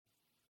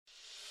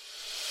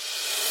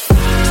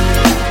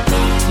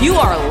You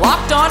are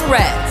Locked On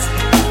Reds,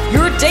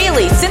 your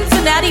daily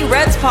Cincinnati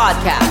Reds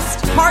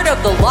podcast, part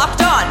of the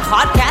Locked On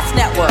Podcast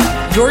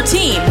Network, your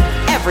team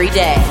every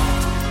day.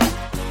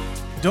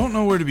 Don't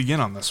know where to begin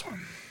on this one.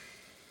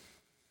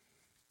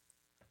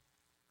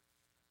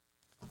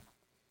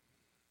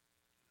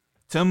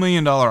 $10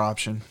 million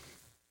option.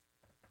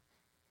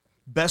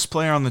 Best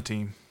player on the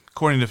team,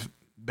 according to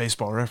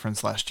Baseball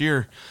Reference last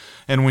year.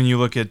 And when you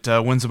look at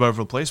wins above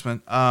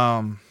replacement,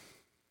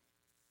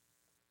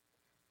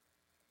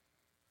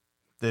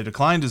 they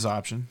declined his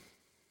option.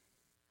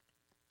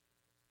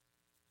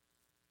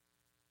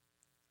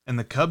 And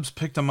the Cubs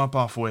picked him up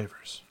off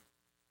waivers.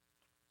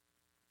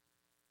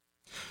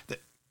 They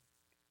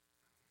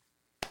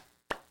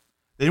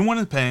didn't want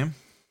to pay him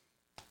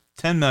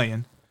 $10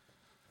 million.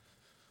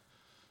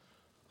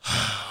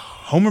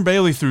 Homer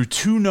Bailey threw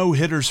 2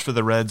 no-hitters for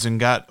the Reds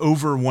and got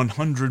over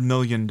 $100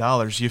 million.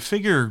 You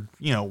figure,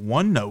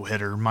 one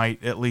no-hitter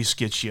might at least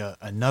get you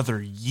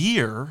another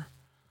year.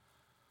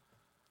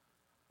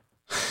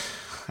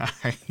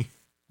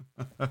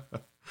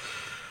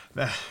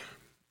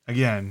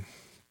 Again,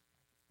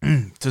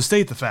 to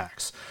state the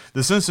facts,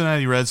 the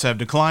Cincinnati Reds have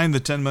declined the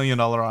 $10 million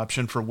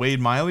option for Wade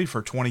Miley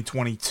for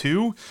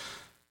 2022,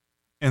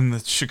 and the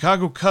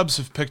Chicago Cubs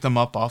have picked him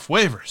up off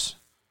waivers.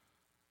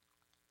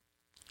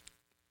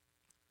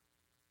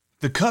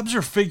 The Cubs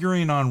are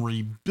figuring on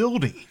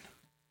rebuilding.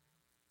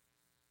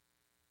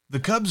 The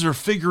Cubs are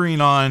figuring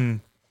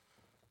on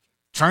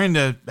trying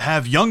to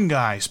have young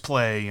guys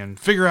play and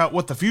figure out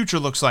what the future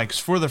looks like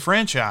for the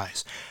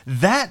franchise.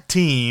 That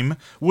team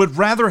would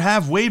rather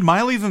have Wade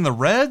Miley than the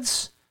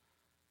Reds?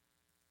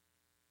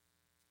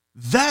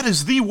 That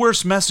is the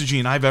worst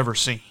messaging I've ever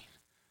seen.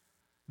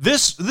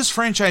 This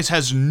franchise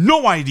has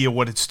no idea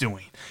what it's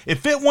doing.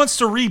 If it wants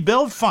to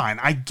rebuild, fine,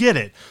 I get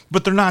it.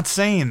 But they're not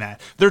saying that.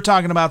 They're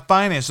talking about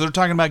finance. They're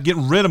talking about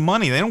getting rid of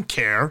money. They don't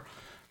care.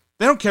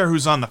 They don't care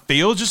who's on the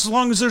field, just as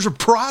long as there's a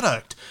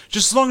product.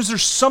 Just as long as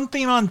there's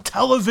something on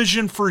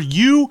television for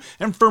you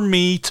and for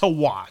me to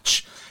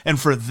watch. And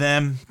for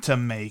them to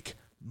make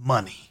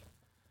money.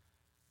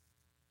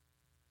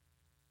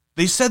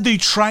 They said they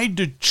tried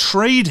to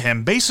trade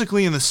him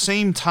basically in the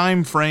same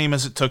time frame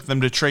as it took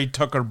them to trade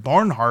Tucker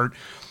Barnhart.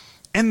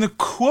 And the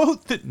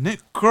quote that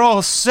Nick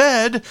Krall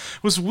said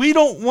was, "We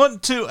don't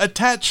want to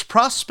attach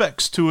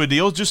prospects to a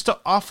deal just to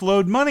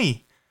offload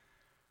money."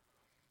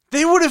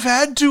 They would have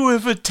had to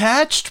have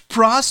attached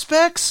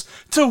prospects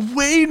to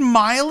Wade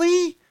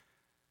Miley?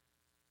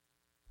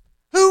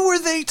 Who were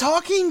they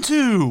talking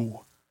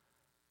to?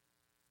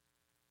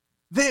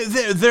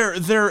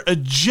 Their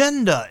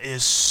agenda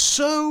is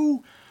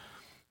so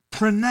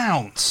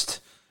pronounced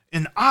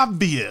and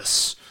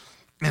obvious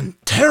and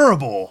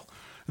terrible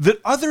that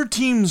other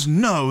teams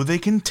know they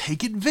can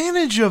take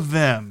advantage of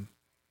them.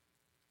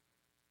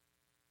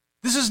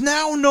 This is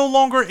now no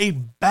longer a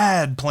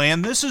bad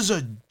plan. This is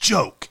a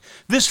joke.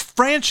 This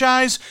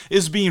franchise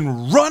is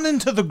being run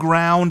into the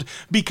ground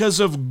because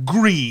of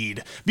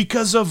greed,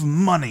 because of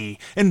money.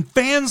 And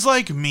fans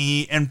like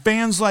me and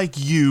fans like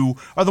you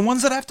are the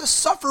ones that have to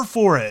suffer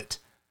for it.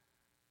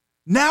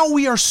 Now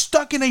we are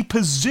stuck in a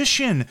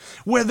position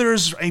where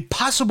there's a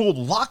possible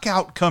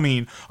lockout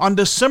coming on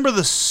December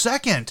the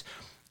 2nd.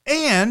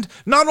 And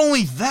not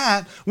only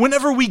that,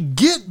 whenever we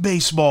get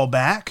baseball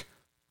back,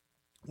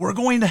 we're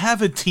going to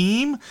have a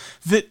team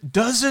that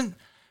doesn't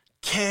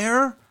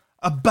care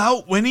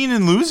about winning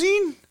and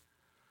losing?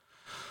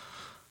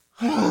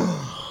 I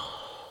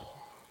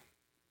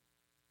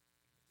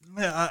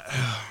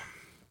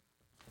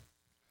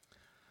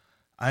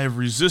have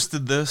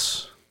resisted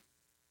this.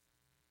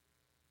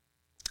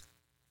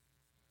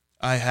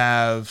 I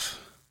have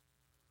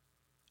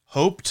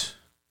hoped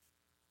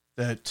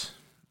that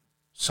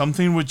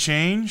something would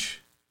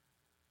change.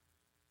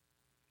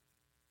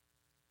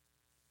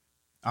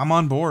 I'm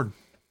on board.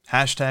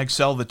 Hashtag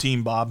sell the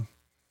team, Bob.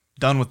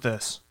 Done with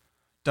this.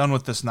 Done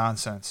with this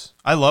nonsense.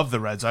 I love the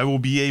Reds. I will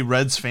be a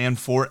Reds fan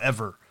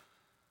forever.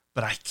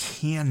 But I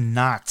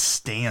cannot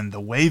stand the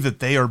way that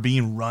they are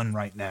being run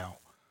right now.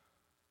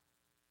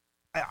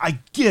 I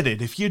get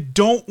it. If you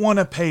don't want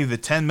to pay the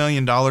 $10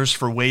 million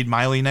for Wade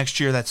Miley next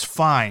year, that's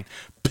fine.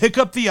 Pick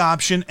up the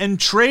option and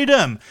trade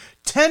him.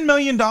 $10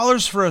 million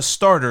for a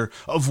starter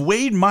of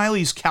Wade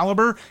Miley's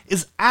caliber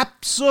is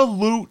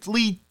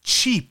absolutely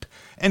cheap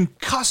and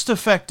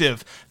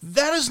cost-effective.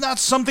 That is not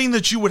something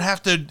that you would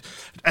have to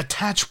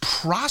attach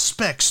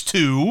prospects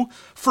to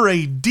for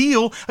a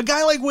deal. A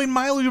guy like Wade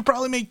Miley would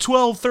probably make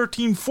 $12,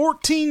 $13,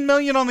 $14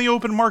 million on the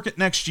open market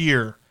next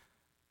year.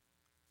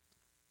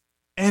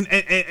 And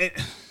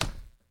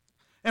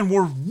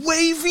we're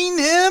waiving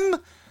him?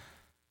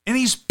 And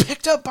he's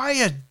picked up by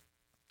a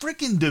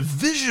freaking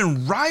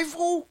division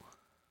rival?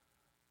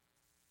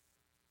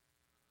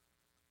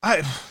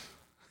 I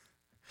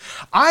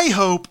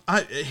hope,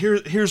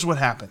 here's what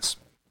happens.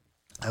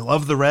 I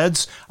love the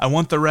Reds. I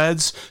want the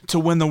Reds to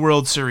win the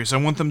World Series. I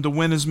want them to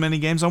win as many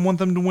games. I want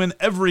them to win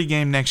every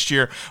game next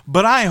year.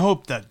 But I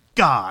hope to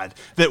God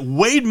that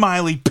Wade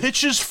Miley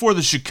pitches for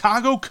the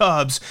Chicago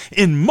Cubs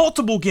in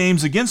multiple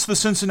games against the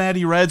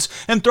Cincinnati Reds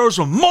and throws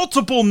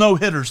multiple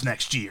no-hitters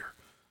next year.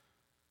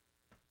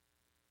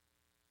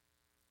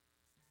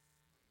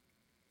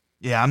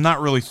 Yeah, I'm not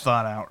really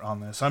thought out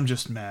on this. I'm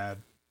just mad.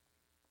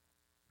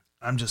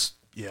 One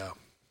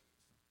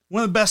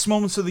of the best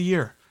moments of the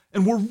year.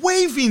 And we're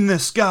waiving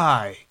this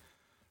guy.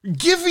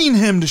 Giving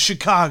him to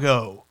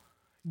Chicago.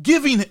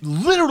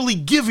 Literally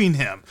giving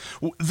him.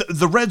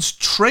 The Reds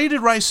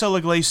traded Raisel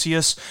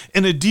Iglesias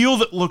in a deal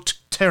that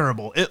looked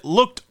terrible. It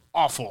looked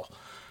awful.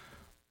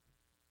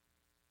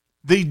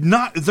 They're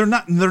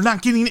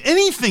not getting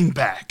anything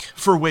back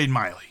for Wade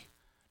Miley.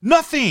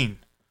 Nothing.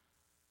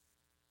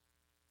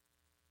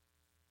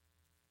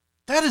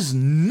 That is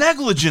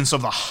negligence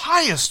of the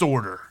highest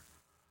order.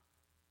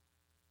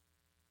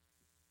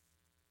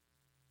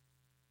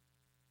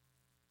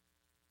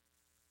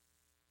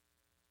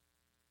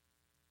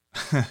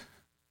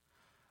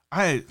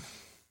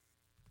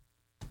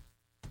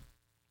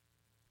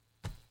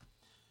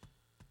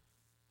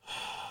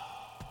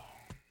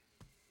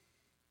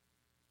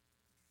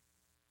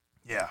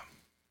 Yeah.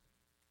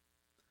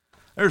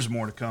 There's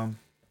more to come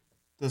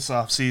this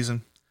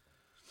offseason.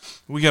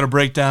 We got to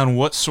break down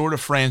what sort of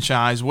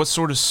franchise, what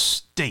sort of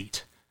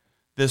state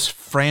this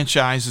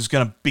franchise is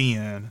going to be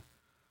in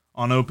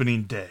on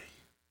opening day.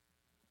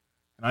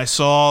 And I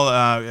saw,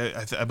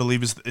 I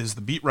believe is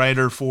the beat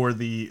writer for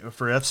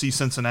FC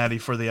Cincinnati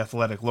for The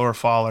Athletic, Laura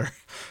Fowler.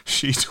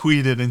 She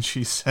tweeted and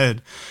she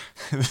said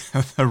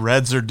the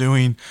Reds are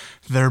doing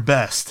their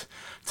best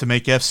to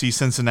make FC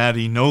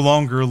Cincinnati no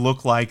longer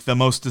look like the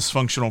most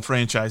dysfunctional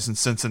franchise in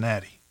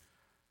Cincinnati.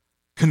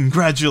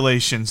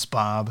 Congratulations,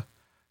 Bob.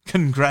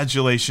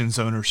 Congratulations,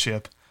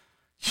 ownership.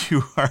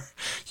 You are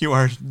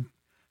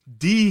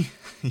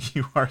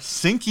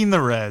sinking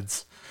the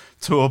Reds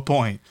to a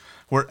point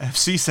where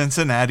FC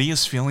Cincinnati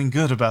is feeling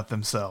good about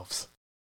themselves.